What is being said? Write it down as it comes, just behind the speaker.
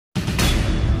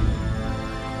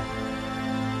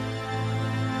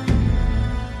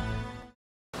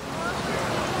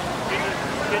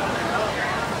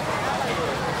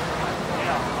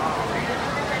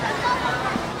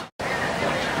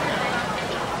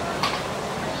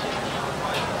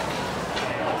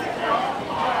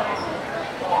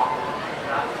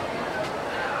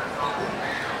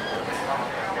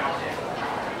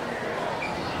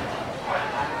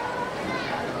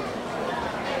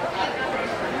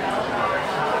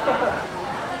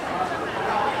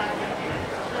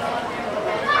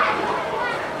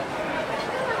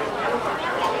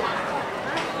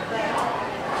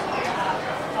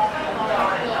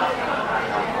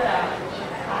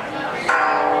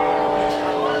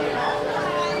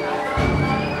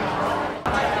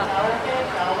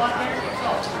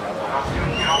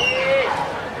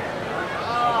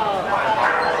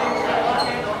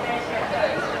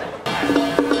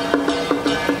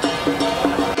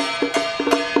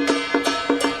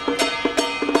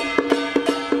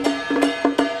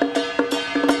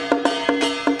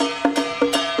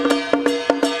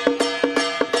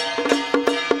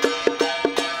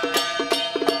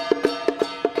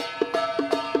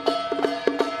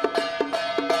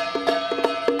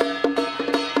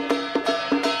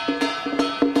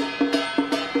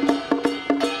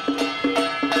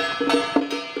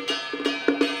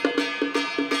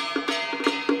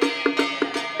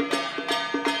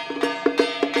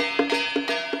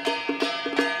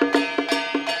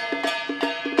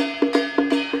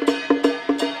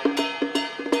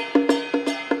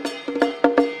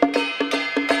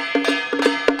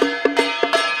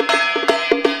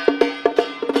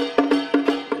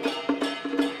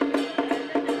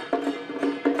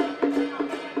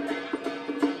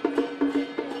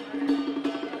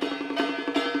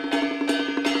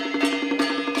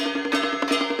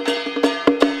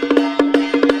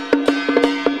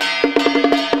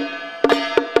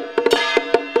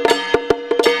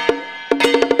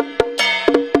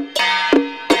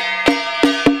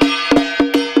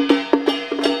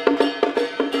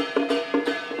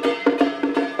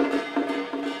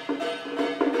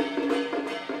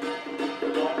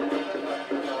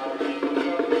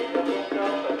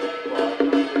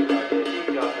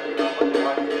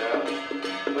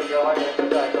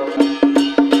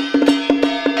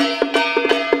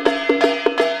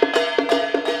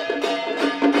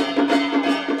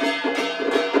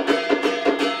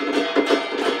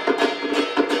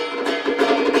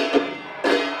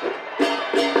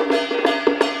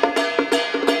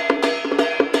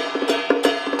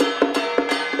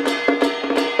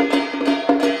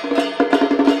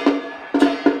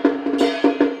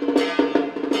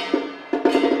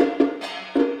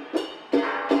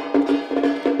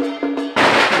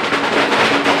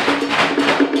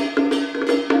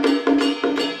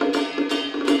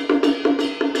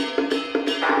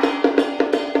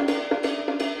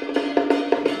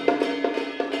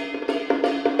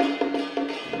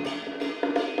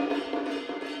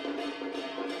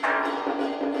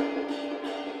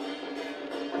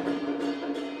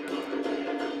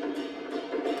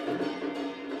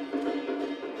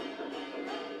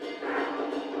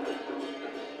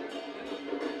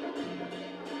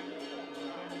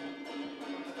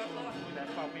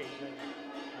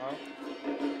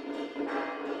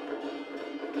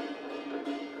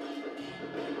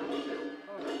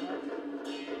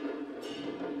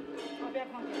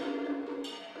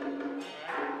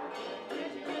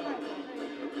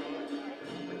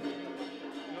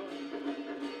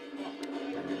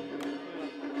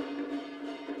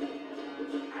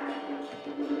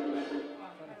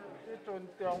中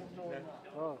中，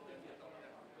哦，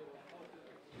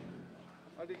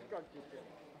啊，你干几点？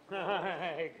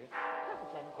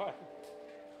赶快。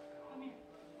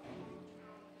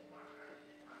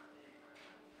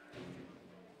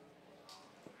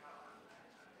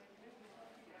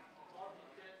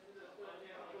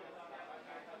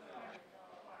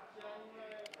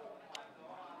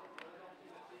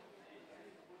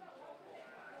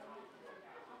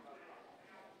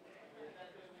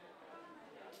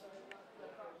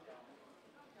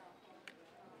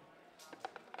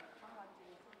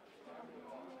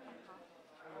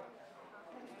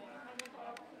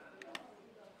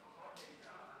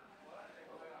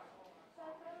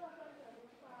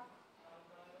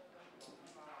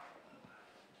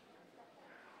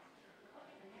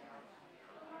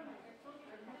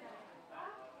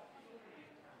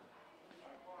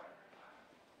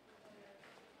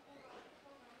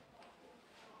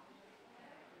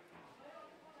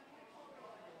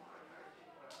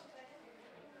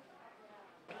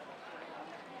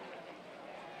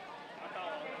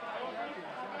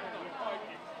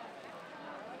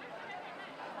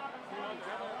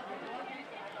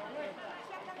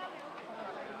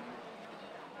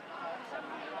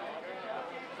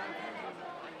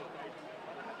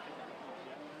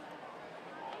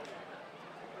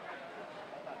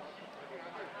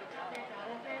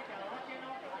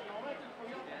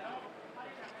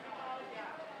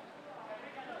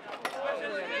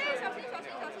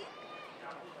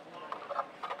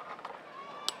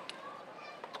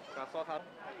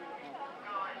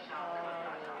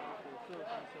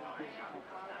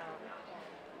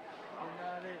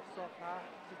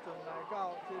即阵来到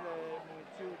即个梅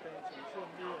州天神圣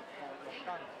庙龙岗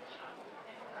天后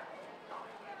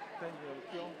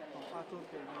宫准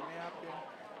备面那边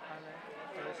安尼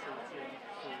做事情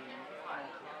属于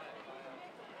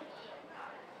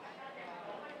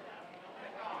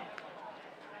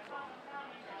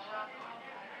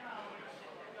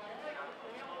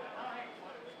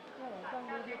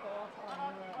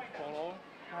走喽。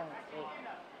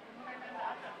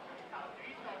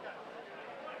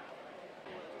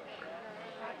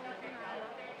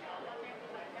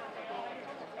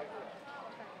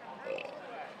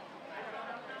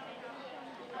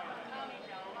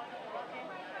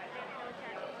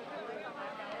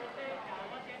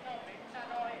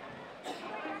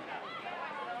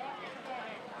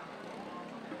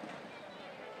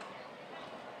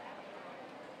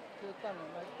这等下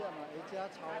来点嘛，下只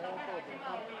炒好过就到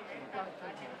龙岗天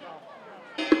后到。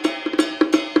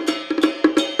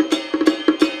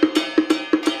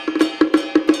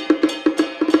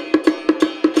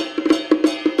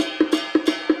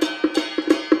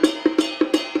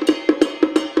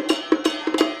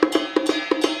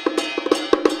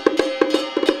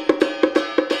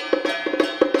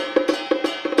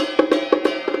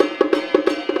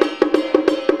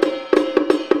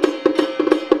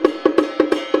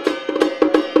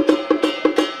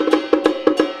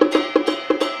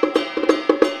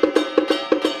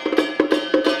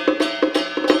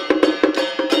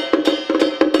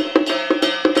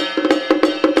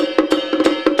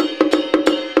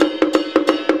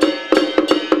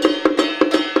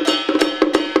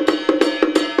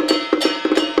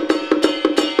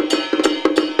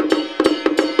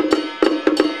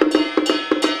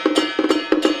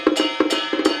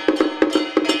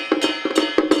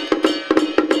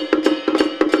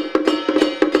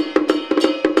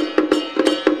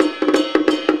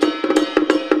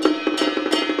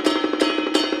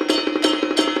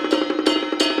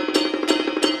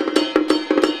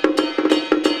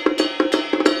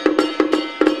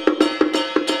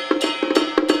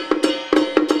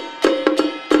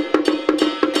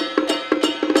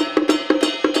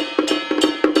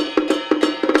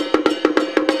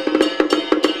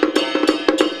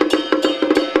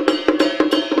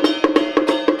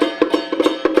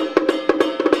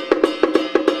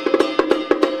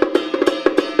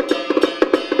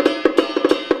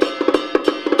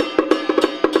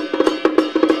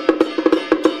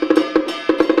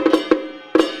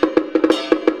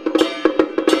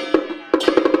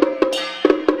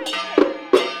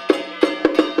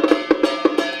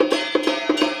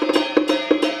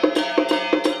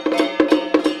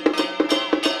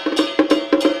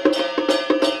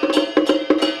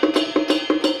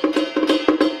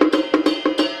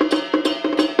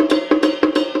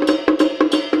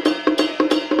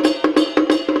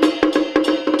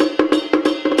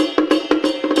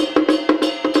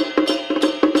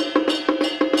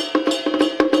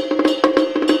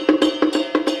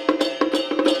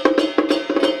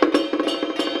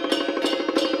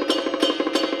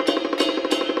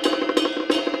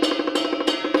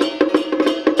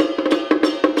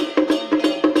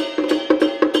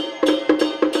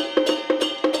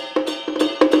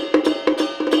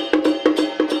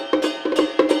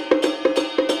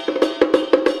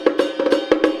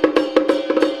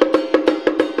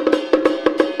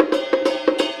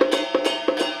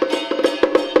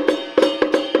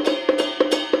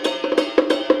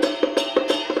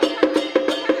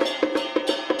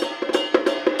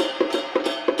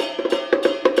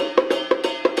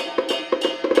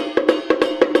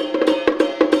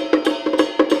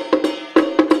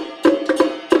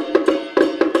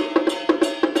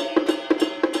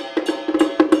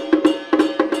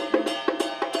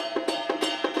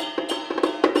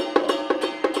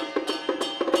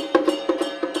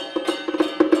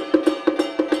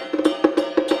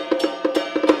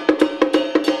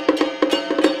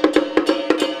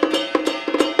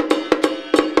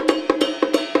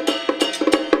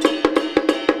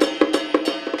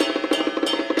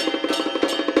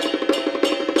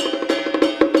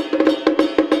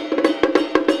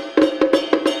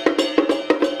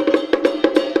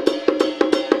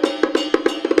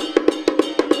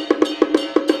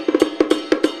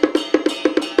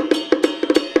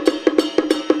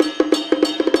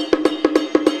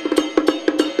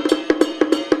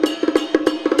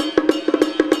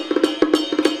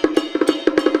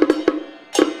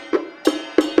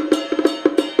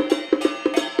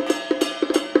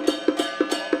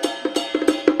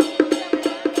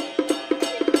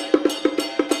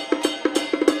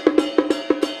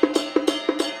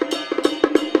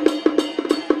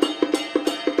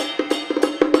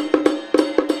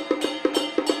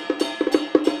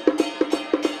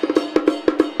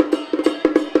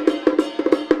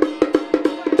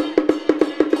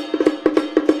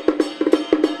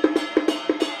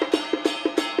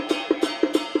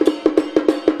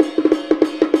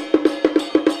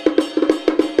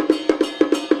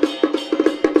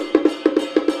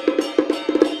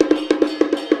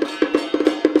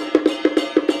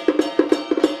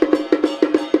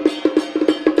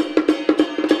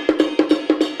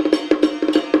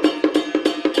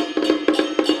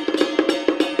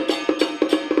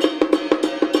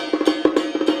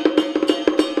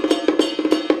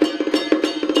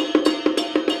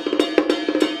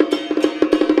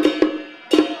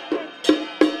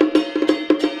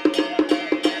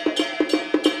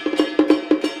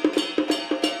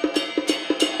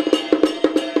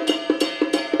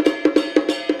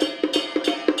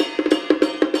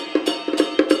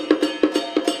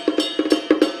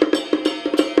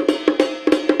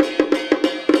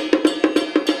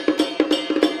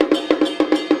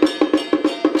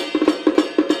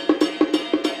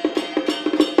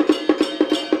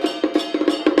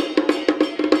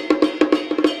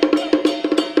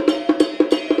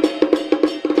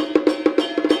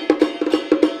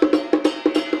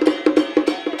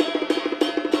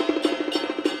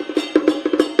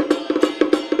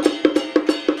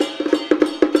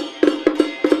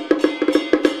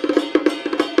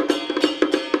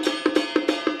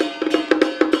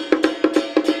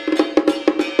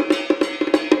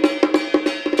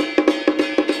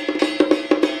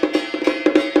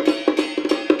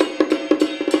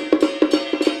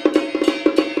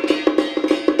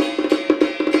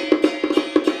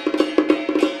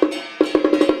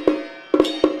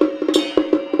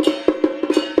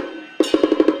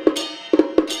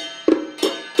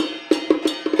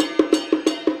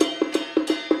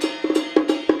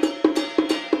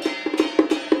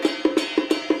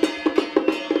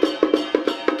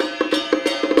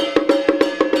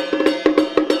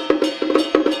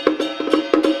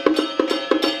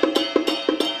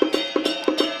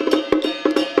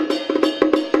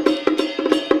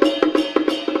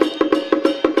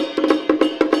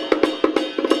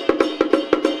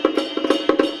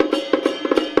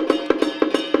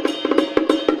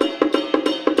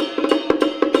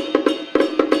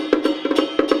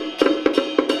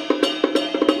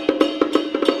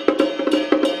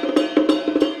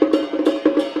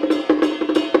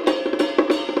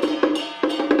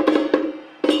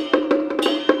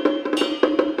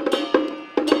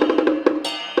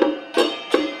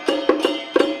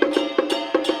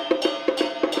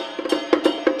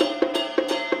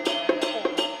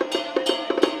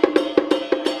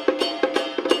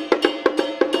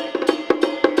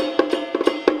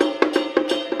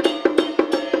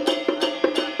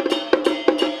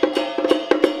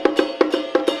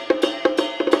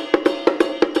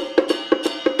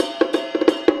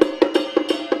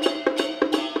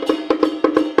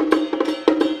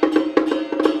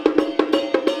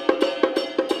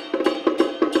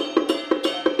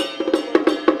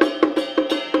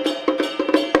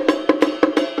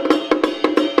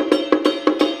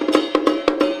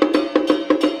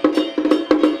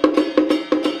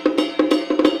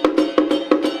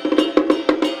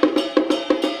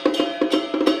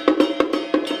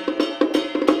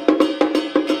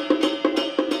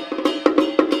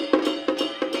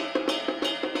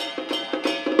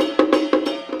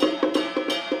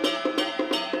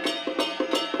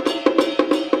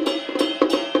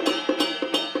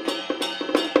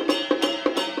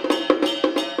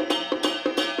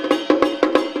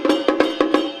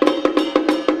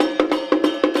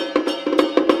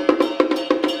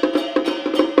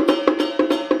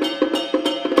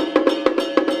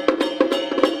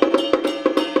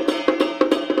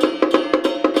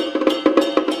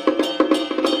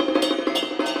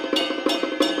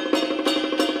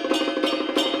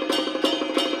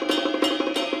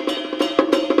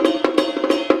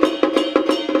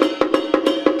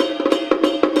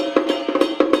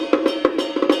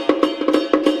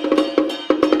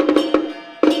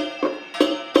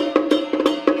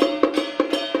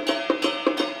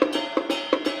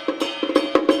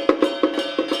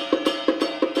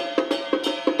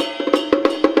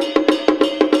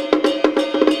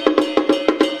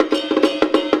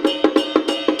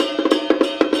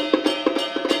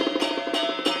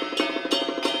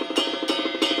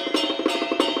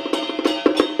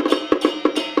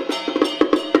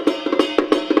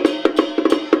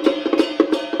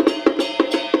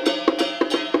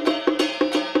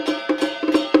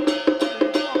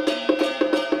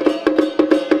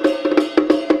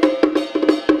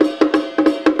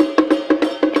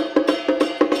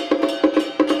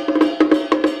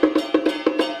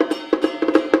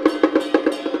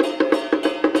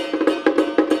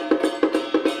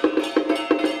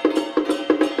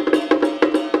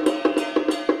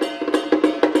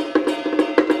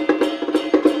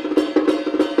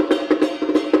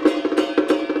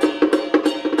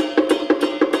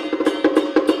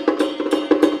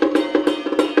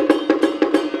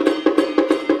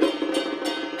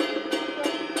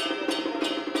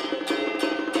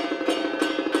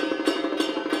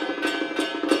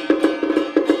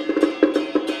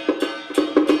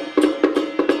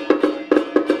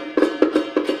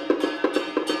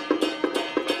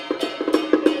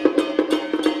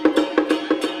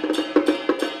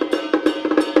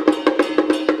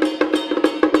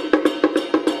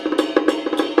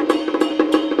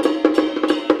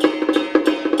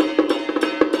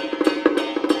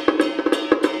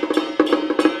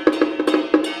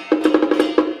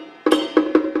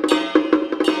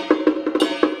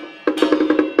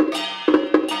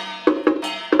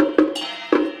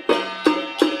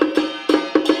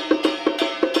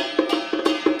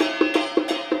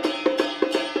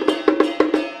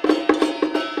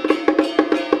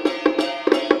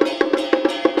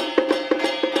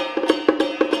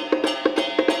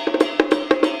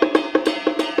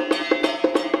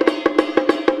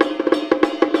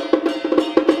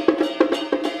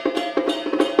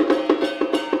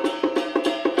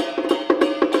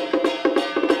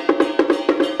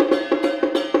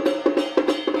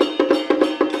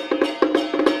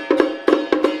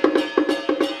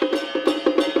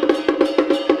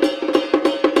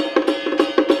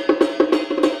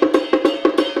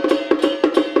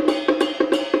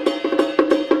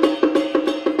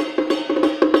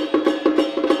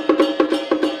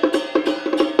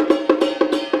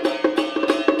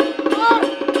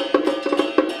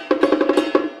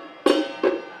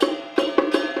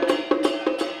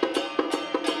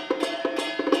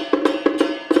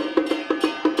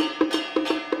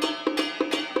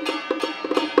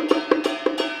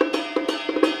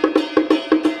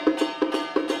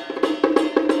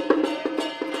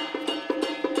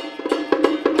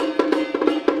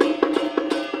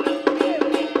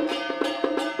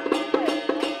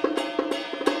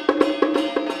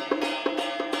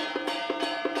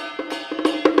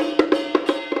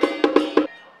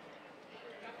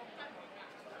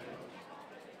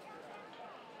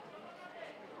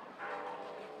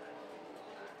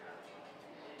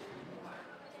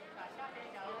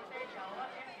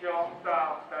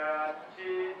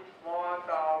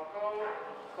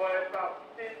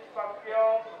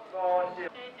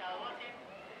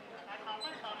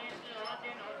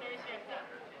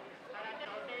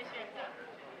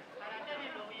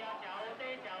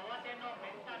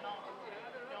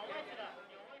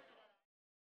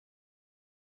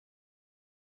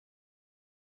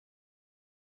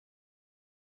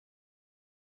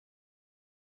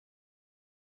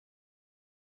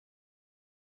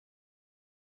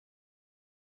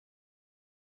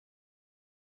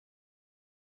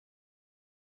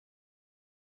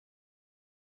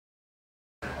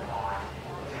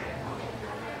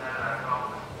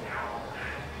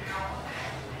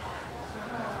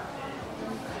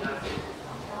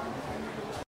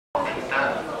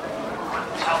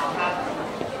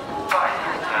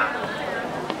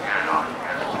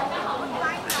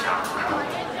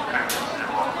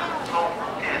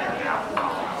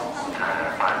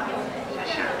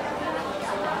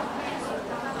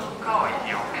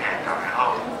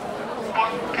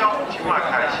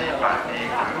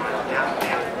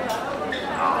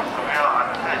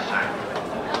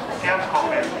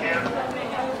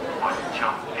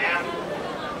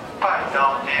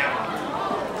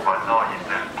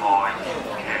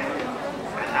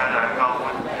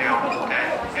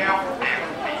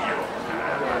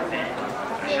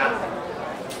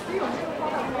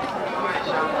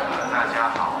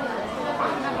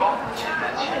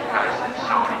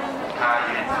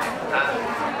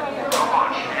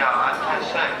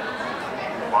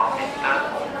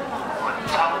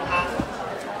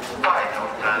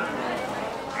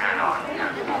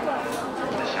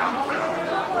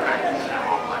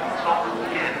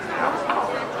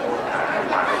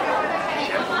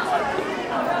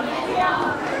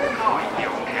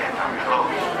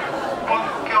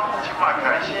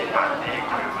办理开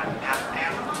运点灯，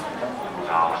然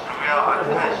后需要安太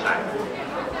岁，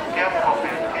点光明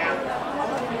灯、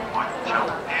文昌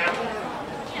灯、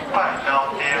拜刀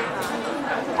灯，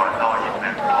烦恼因缘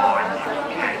无的游客，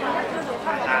会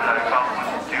使来到文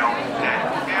中的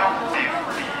两地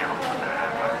旅游来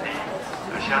办理，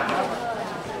多谢。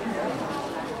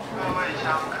各位香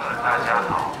客，大家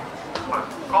好。本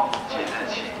宫即日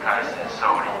起开始受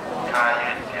理开运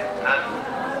点灯，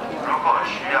如果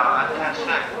需要安太岁、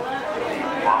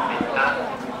光明灯、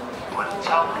文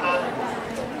昌灯、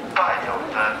拜斗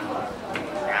灯、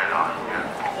月老月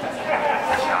父的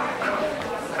香客，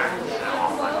可以至我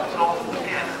们中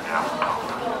殿两旁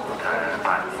的舞台来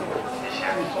办理，谢谢。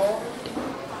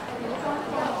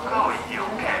各位游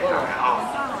客大家好，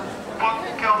本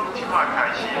宫即马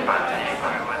开始办理开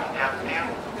运点灯。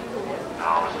然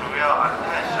后需要安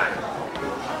太岁、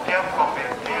点光明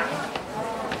灯、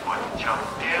文昌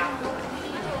灯、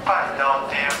拜刀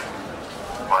灯，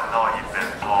烦恼因缘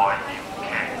无的游客，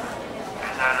会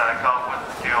使来到文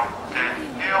中的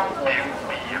两地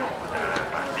旅游来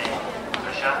办理，多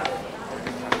谢。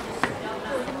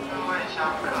各位香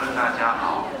客，大家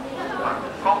好，本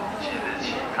宫即日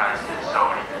起开始受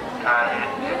理开运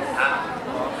点灯，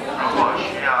如果需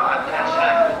要安太岁、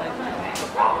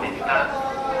光明灯。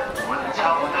文昌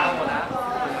灯、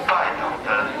拜斗灯、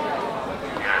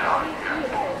月老月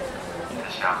父的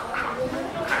香客，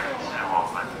可以至我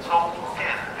们中殿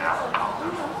两旁的舞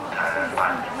台来办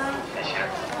理，谢谢。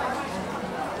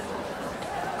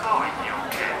各位游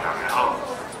客大家好，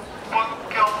本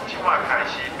宫即马开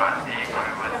始办理开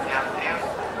运点灯，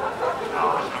然后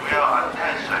需要安太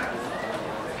岁、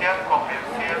点光明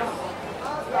灯、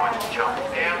文昌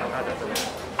灯、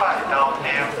拜刀灯。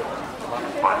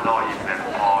烦恼因缘无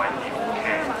的游客，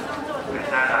会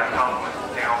使来到文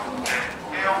中的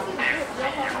两地旅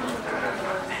游来办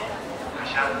理，多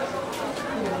谢。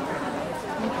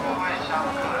各位香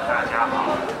客，大家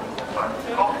好，本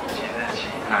宫即日起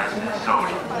开始受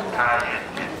理开运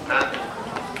点灯，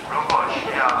如果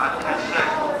需要安太岁、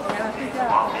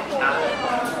光明灯、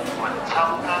文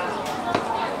昌灯、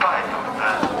拜斗灯、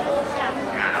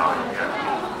月老月父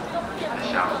的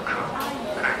香客，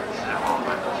可以至我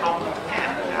们中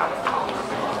两旁的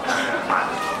舞台来办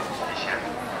理，谢谢。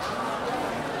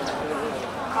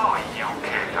各位游客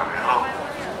大家好，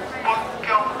本宫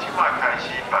即马开始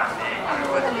办理开运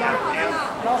点灯，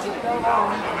然后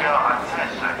需要安太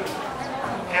岁、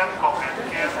点光明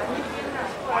灯、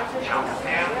文昌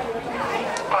灯、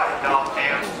拜刀灯，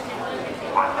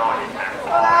烦恼因缘无的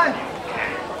游客，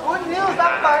温柔300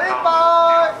一百，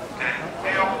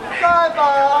再拜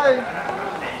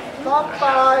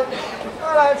，300，再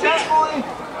来千杯。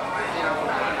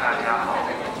大家好，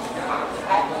本宫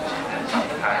即日起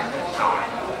开始受理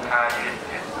开运点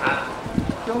灯，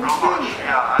如果需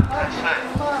要安太岁、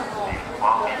光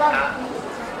明灯、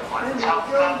文昌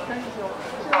灯、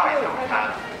拜斗灯、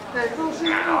月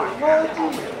老月父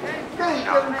的香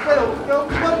客，可以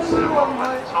至我们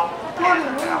中殿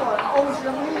两旁的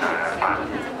舞台来办理，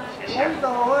谢谢。各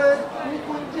位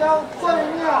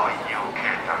游客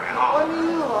大家好，本宫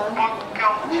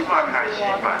即马开始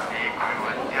办理开运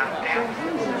点灯，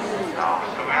然后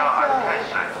需要安太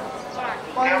岁、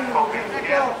点光明灯、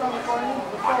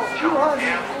文昌灯、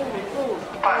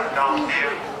拜刀灯，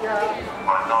烦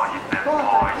恼因缘无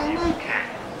的游客，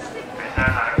会使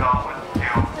来到文中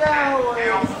的两地旅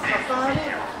游来办理，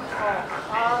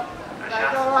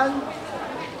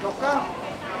多谢。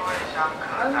各位香客，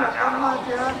大家好，本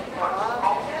宫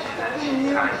即日起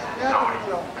开始受理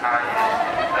开运点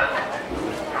灯，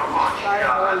如果需要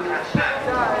安太岁、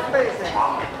光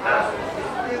明灯、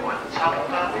文昌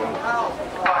灯、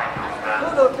拜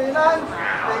斗灯、月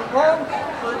老月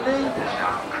父的香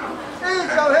客，一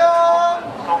小香，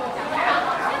中殿两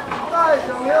旁再小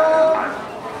香，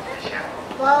谢谢。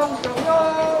三小香，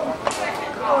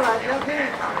过来香气。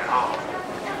大家好，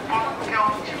本宫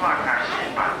即马开始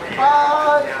办理点灯，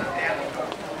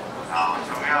然后需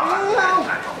要安太岁、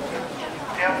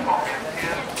点光明灯、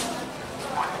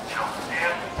文昌灯、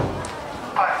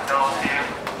拜刀灯，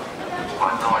烦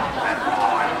恼因缘无的游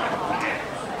客，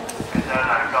会使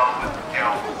来到文中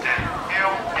的两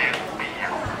地旅游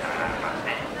来办理，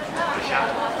多谢。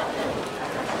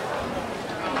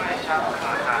各位香客，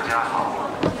大家好，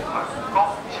本宫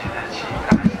即日起开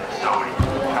始受理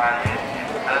开运点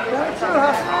灯，如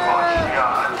果需要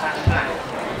安太岁、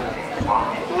光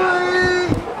明灯、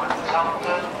文昌灯、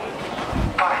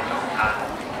拜斗灯、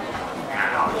月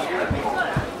老月父的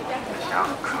香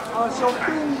客，可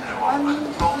以至我们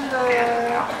中殿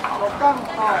两旁的舞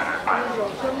台来办理，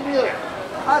谢谢。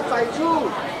在厝，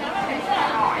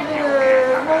那个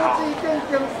母鸡店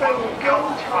经西有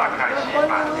经关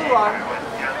于阮，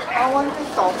阮去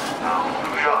动，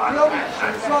用是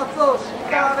煞做时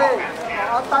间咧，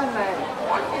等下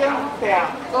点订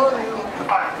所有。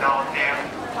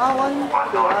阮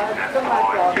就来转来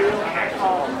大庙，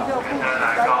叫富士山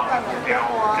等下点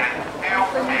话，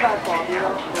等来大庙，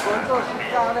就阮做时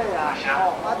间咧啊，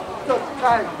做一摆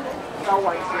就完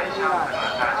成起来，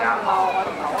麻烦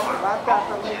我把家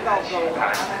生意到手，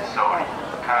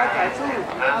开始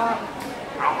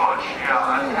如果需要安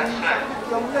太岁，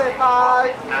用礼拜、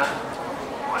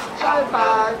拜拜、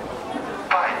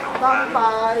三拜，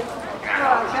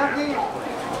请去。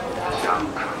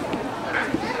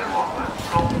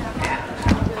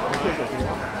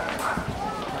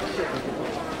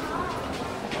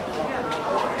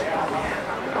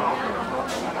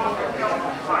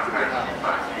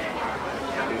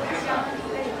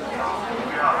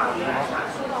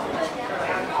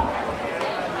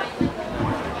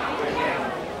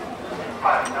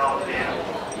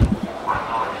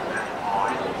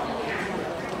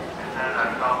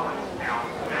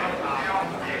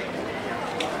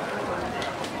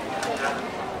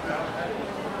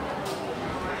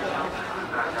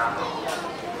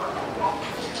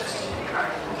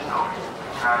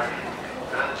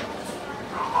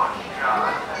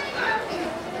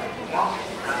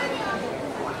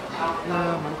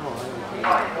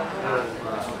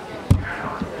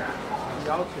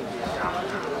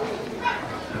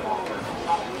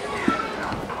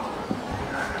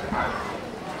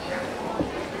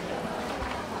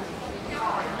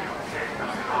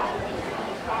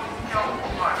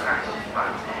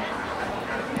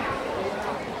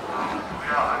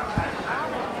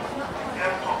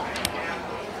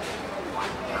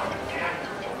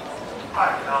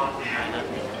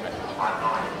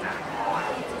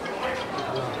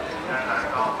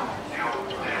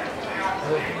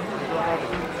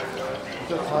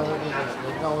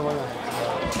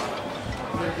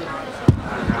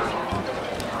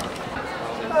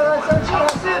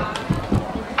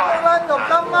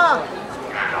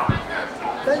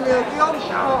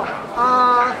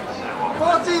科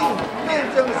技面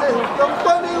正是用管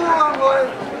理委员会、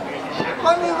管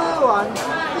理委员、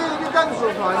第一干事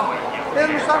团、零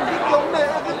三级中的一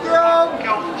级中，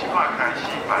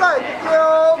再一级中，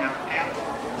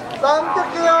三级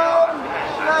中，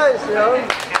再成。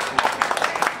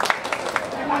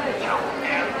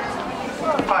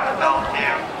拜到顶，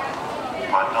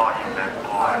烦恼因缘破。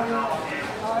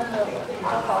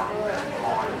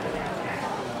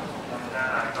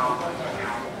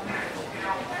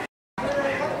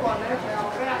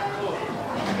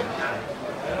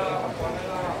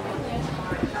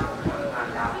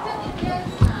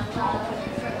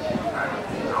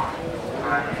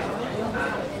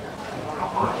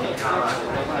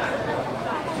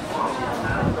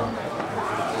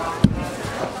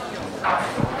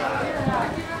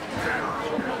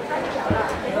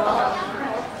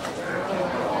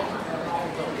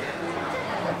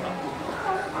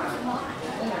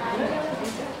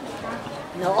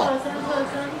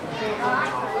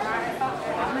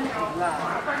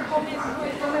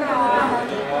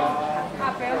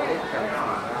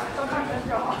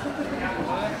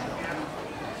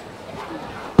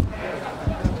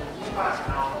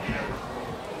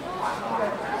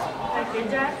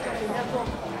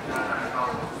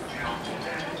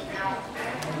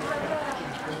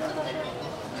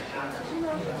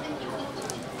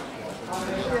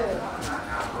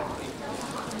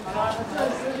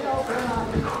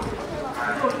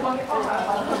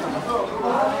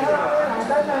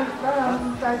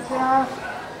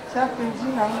请平时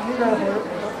人迄个各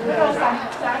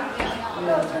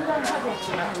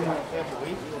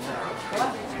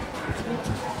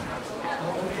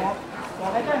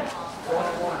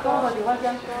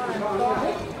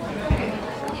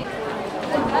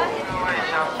位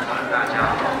香客大家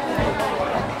好，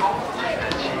恭喜的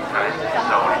请开始手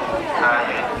里开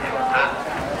眼点灯。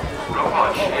如果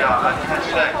需要安太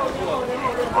岁。